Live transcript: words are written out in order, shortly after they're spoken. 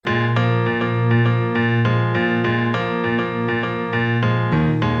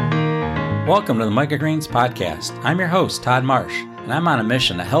Welcome to the Microgreens Podcast. I'm your host, Todd Marsh, and I'm on a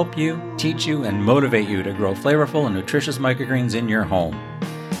mission to help you, teach you, and motivate you to grow flavorful and nutritious microgreens in your home.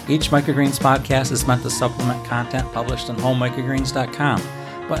 Each Microgreens podcast is meant to supplement content published on homemicrogreens.com,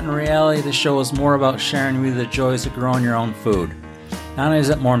 but in reality, the show is more about sharing with you the joys of growing your own food. Not only is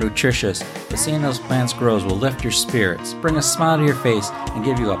it more nutritious, but seeing those plants grow will lift your spirits, bring a smile to your face, and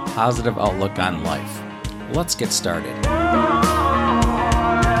give you a positive outlook on life. Let's get started.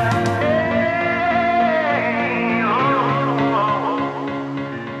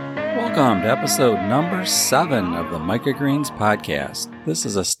 Welcome to episode number 7 of the Microgreens Podcast. This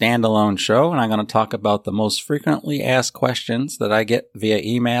is a standalone show, and I'm going to talk about the most frequently asked questions that I get via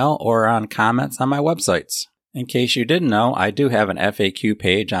email or on comments on my websites. In case you didn't know, I do have an FAQ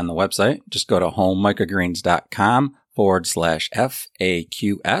page on the website. Just go to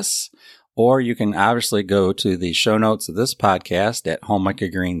homemicrogreens.com/FAQs, or you can obviously go to the show notes of this podcast at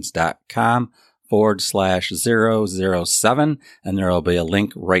homemicrogreens.com/007, and there will be a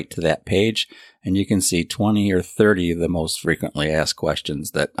link right to that page, and you can see 20 or 30 of the most frequently asked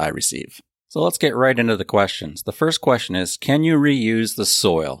questions that I receive. So let's get right into the questions. The first question is, can you reuse the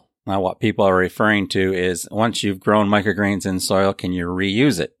soil? Now, what people are referring to is, once you've grown microgreens in soil, can you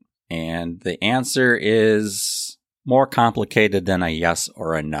reuse it? And the answer is more complicated than a yes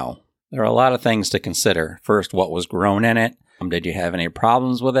or a no. There are a lot of things to consider. First, what was grown in it? Did you have any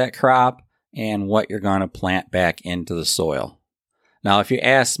problems with that crop? And what you're going to plant back into the soil. Now, if you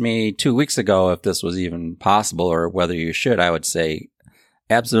asked me 2 weeks ago if this was even possible or whether you should, I would say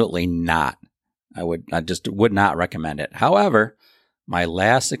absolutely not. I just would not recommend it. However, my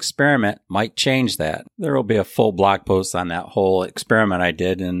last experiment might change that. There will be a full blog post on that whole experiment I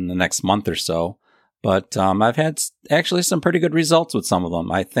did in the next month or so. But I've had actually some pretty good results with some of them.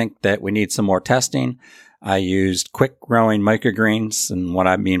 I think that we need some more testing. I used quick-growing microgreens, and what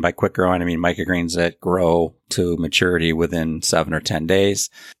I mean by quick-growing, I mean microgreens that grow to maturity within 7 or 10 days.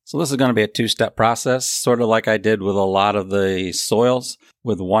 So this is going to be a 2-step process, sort of like I did with a lot of the soils,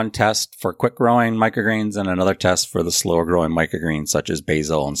 with one test for quick-growing microgreens and another test for the slower-growing microgreens, such as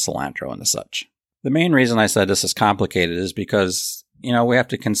basil and cilantro and such. The main reason I said this is complicated is because, we have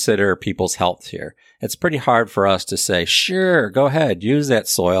to consider people's health here. It's pretty hard for us to say, sure, go ahead, use that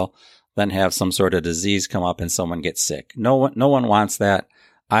soil, then have some sort of disease come up and someone gets sick. No one wants that.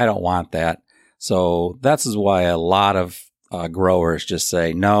 I don't want that. So that's why a lot of growers just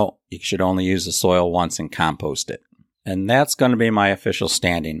say, no, you should only use the soil once and compost it. And that's going to be my official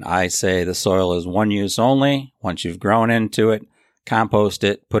standing. I say the soil is one use only. Once you've grown into it, compost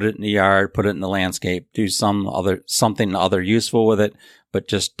it, put it in the yard, put it in the landscape, do something other useful with it, but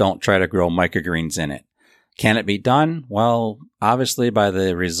just don't try to grow microgreens in it. Can it be done? Well, obviously, by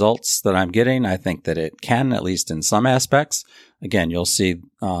the results that I'm getting, I think that it can, at least in some aspects. Again, you'll see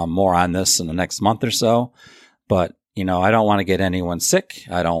more on this in the next month or so. But, I don't want to get anyone sick.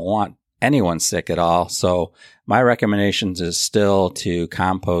 I don't want anyone sick at all. So my recommendations is still to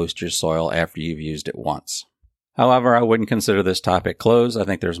compost your soil after you've used it once. However, I wouldn't consider this topic closed. I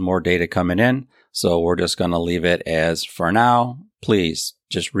think there's more data coming in. So we're just going to leave it as, for now, please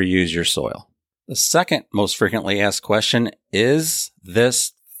just reuse your soil. The second most frequently asked question is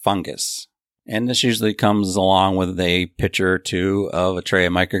this fungus? And this usually comes along with a picture or two of a tray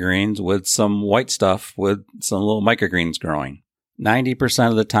of microgreens with some white stuff with some little microgreens growing.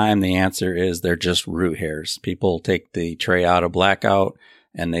 90% of the time, the answer is they're just root hairs. People take the tray out of blackout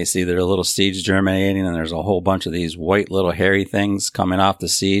and they see their little seeds germinating, and there's a whole bunch of these white little hairy things coming off the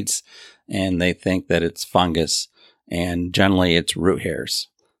seeds, and they think that it's fungus, and generally it's root hairs.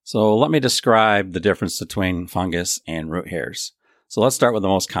 So let me describe the difference between fungus and root hairs. So let's start with the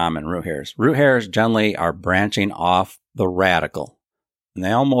most common, root hairs. Root hairs generally are branching off the radical, and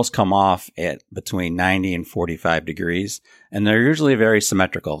they almost come off at between 90 and 45 degrees, and they're usually very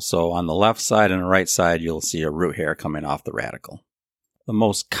symmetrical. So on the left side and the right side, you'll see a root hair coming off the radical. The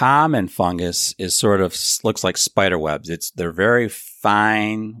most common fungus is sort of looks like spider webs. They're very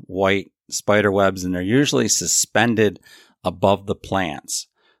fine white spider webs, and they're usually suspended above the plants.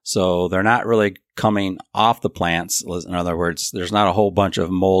 So they're not really coming off the plants. In other words, there's not a whole bunch of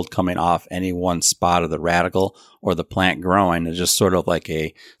mold coming off any one spot of the radical or the plant growing. It's just sort of like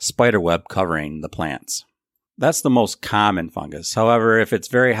a spider web covering the plants. That's the most common fungus. However, if it's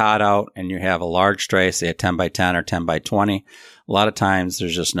very hot out and you have a large tray, say a 10 by 10 or 10 by 20, a lot of times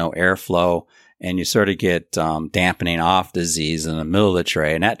there's just no airflow, and you sort of get dampening off disease in the middle of the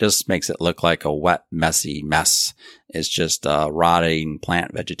tray, and that just makes it look like a wet, messy mess. It's just rotting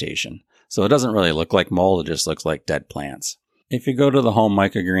plant vegetation. So it doesn't really look like mold, it just looks like dead plants. If you go to the Home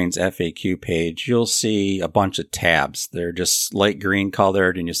Microgreens FAQ page, you'll see a bunch of tabs. They're just light green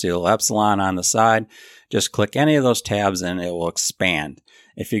colored, and you see a little epsilon on the side. Just click any of those tabs and it will expand.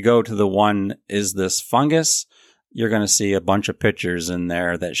 If you go to the one, is this fungus? You're going to see a bunch of pictures in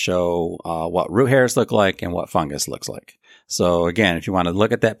there that show what root hairs look like and what fungus looks like. So again, if you want to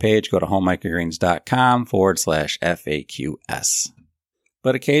look at that page, go to homemicrogreens.com/FAQS.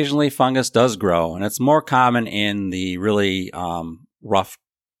 But occasionally fungus does grow, and it's more common in the really rough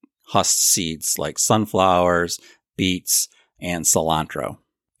husk seeds like sunflowers, beets, and cilantro.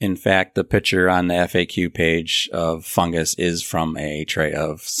 In fact, the picture on the FAQ page of fungus is from a tray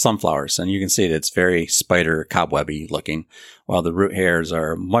of sunflowers, and you can see that it's very spider cobwebby looking, while the root hairs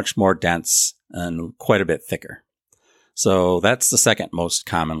are much more dense and quite a bit thicker. So that's the second most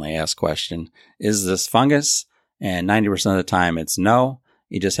commonly asked question. Is this fungus? And 90% of the time it's no.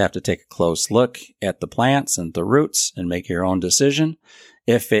 You just have to take a close look at the plants and the roots and make your own decision.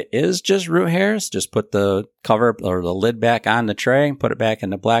 If it is just root hairs, just put the cover or the lid back on the tray, put it back in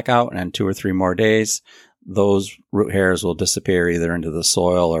the blackout, and 2 or 3 more days, those root hairs will disappear either into the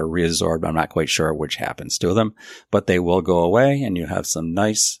soil or reabsorb. I'm not quite sure which happens to them, but they will go away and you have some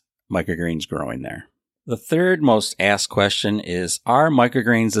nice microgreens growing there. The third most asked question is, are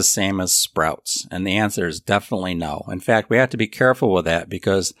microgreens the same as sprouts? And the answer is definitely no. In fact, we have to be careful with that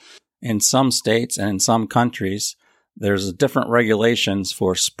because in some states and in some countries, there's different regulations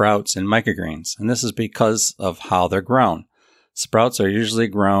for sprouts and microgreens. And this is because of how they're grown. Sprouts are usually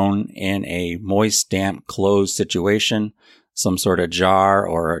grown in a moist, damp, closed situation, some sort of jar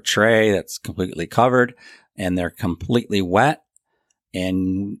or a tray that's completely covered, and they're completely wet.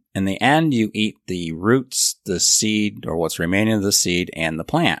 And in the end, you eat the roots, the seed, or what's remaining of the seed, and the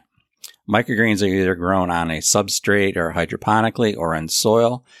plant. Microgreens are either grown on a substrate or hydroponically or in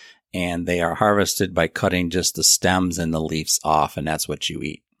soil, and they are harvested by cutting just the stems and the leaves off, and that's what you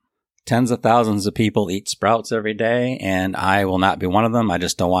eat. Tens of thousands of people eat sprouts every day, and I will not be one of them. I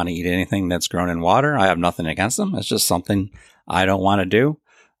just don't want to eat anything that's grown in water. I have nothing against them. It's just something I don't want to do.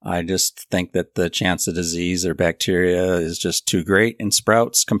 I just think that the chance of disease or bacteria is just too great in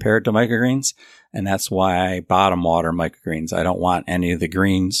sprouts compared to microgreens, and that's why I bottom water microgreens. I don't want any of the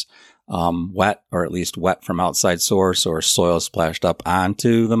greens wet, or at least wet from outside source or soil splashed up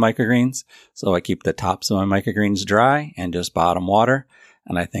onto the microgreens. So I keep the tops of my microgreens dry and just bottom water,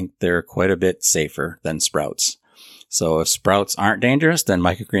 and I think they're quite a bit safer than sprouts. So if sprouts aren't dangerous, then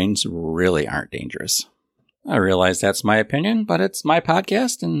microgreens really aren't dangerous. I realize that's my opinion, but it's my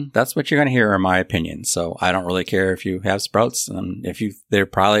podcast, and that's what you're going to hear are my opinions. So I don't really care if you have sprouts. They're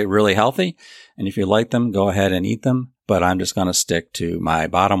probably really healthy, and if you like them, go ahead and eat them. But I'm just going to stick to my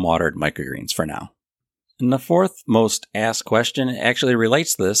bottom-watered microgreens for now. And the fourth most asked question actually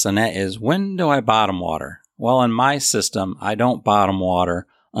relates to this, and that is, when do I bottom water? Well, in my system, I don't bottom water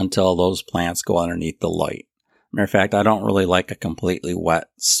until those plants go underneath the light. Matter of fact, I don't really like a completely wet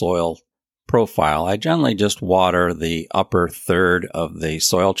soil profile. I generally just water the upper third of the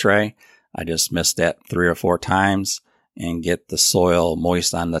soil tray. I just mist that 3 or 4 times and get the soil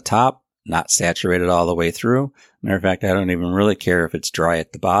moist on the top, not saturated all the way through. Matter of fact, I don't even really care if it's dry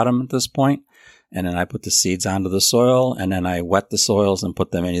at the bottom at this point. And then I put the seeds onto the soil, and then I wet the soils and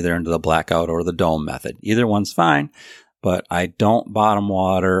put them either into the blackout or the dome method. Either one's fine, but I don't bottom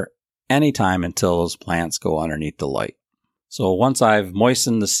water anytime until those plants go underneath the light. So once I've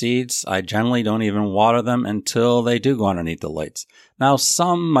moistened the seeds, I generally don't even water them until they do go underneath the lights. Now,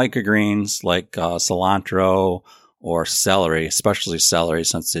 some microgreens like cilantro or celery, especially celery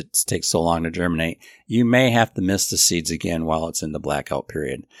since it takes so long to germinate, you may have to mist the seeds again while it's in the blackout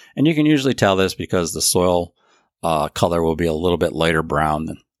period. And you can usually tell this because the soil color will be a little bit lighter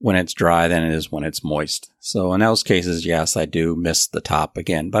brown when it's dry than it is when it's moist. So in those cases, yes, I do mist the top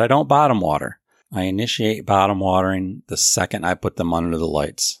again, but I don't bottom water. I initiate bottom watering the second I put them under the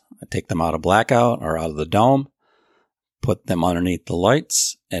lights. I take them out of blackout or out of the dome, put them underneath the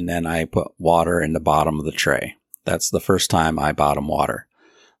lights, and then I put water in the bottom of the tray. That's the first time I bottom water.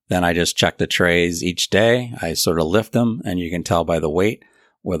 Then I just check the trays each day. I sort of lift them, and you can tell by the weight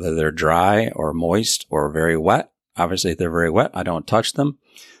whether they're dry or moist or very wet. Obviously, if they're very wet, I don't touch them.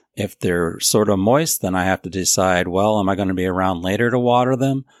 If they're sort of moist, then I have to decide, well, am I going to be around later to water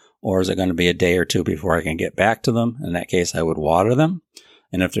them? Or is it going to be a day or two before I can get back to them? In that case, I would water them.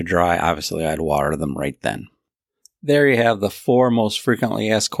 And if they're dry, obviously, I'd water them right then. There you have the 4 most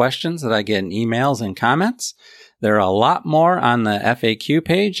frequently asked questions that I get in emails and comments. There are a lot more on the FAQ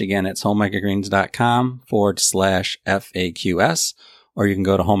page. Again, it's homemicrogreens.com/FAQS, or you can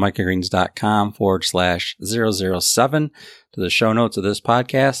go to homemicrogreens.com/007 to the show notes of this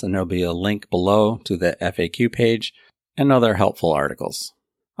podcast, and there'll be a link below to the FAQ page. and other helpful articles.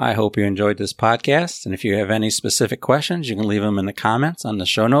 I hope you enjoyed this podcast, and if you have any specific questions, you can leave them in the comments on the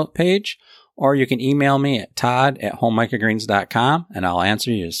show note page, or you can email me at todd@homemicrogreens.com, and I'll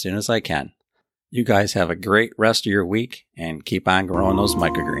answer you as soon as I can. You guys have a great rest of your week, and keep on growing those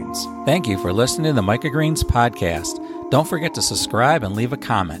microgreens. Thank you for listening to the Microgreens Podcast. Don't forget to subscribe and leave a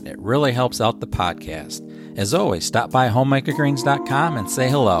comment. It really helps out the podcast. As always, stop by homemicrogreens.com and say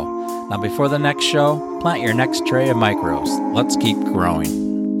hello. Now, before the next show, plant your next tray of micros. Let's keep growing.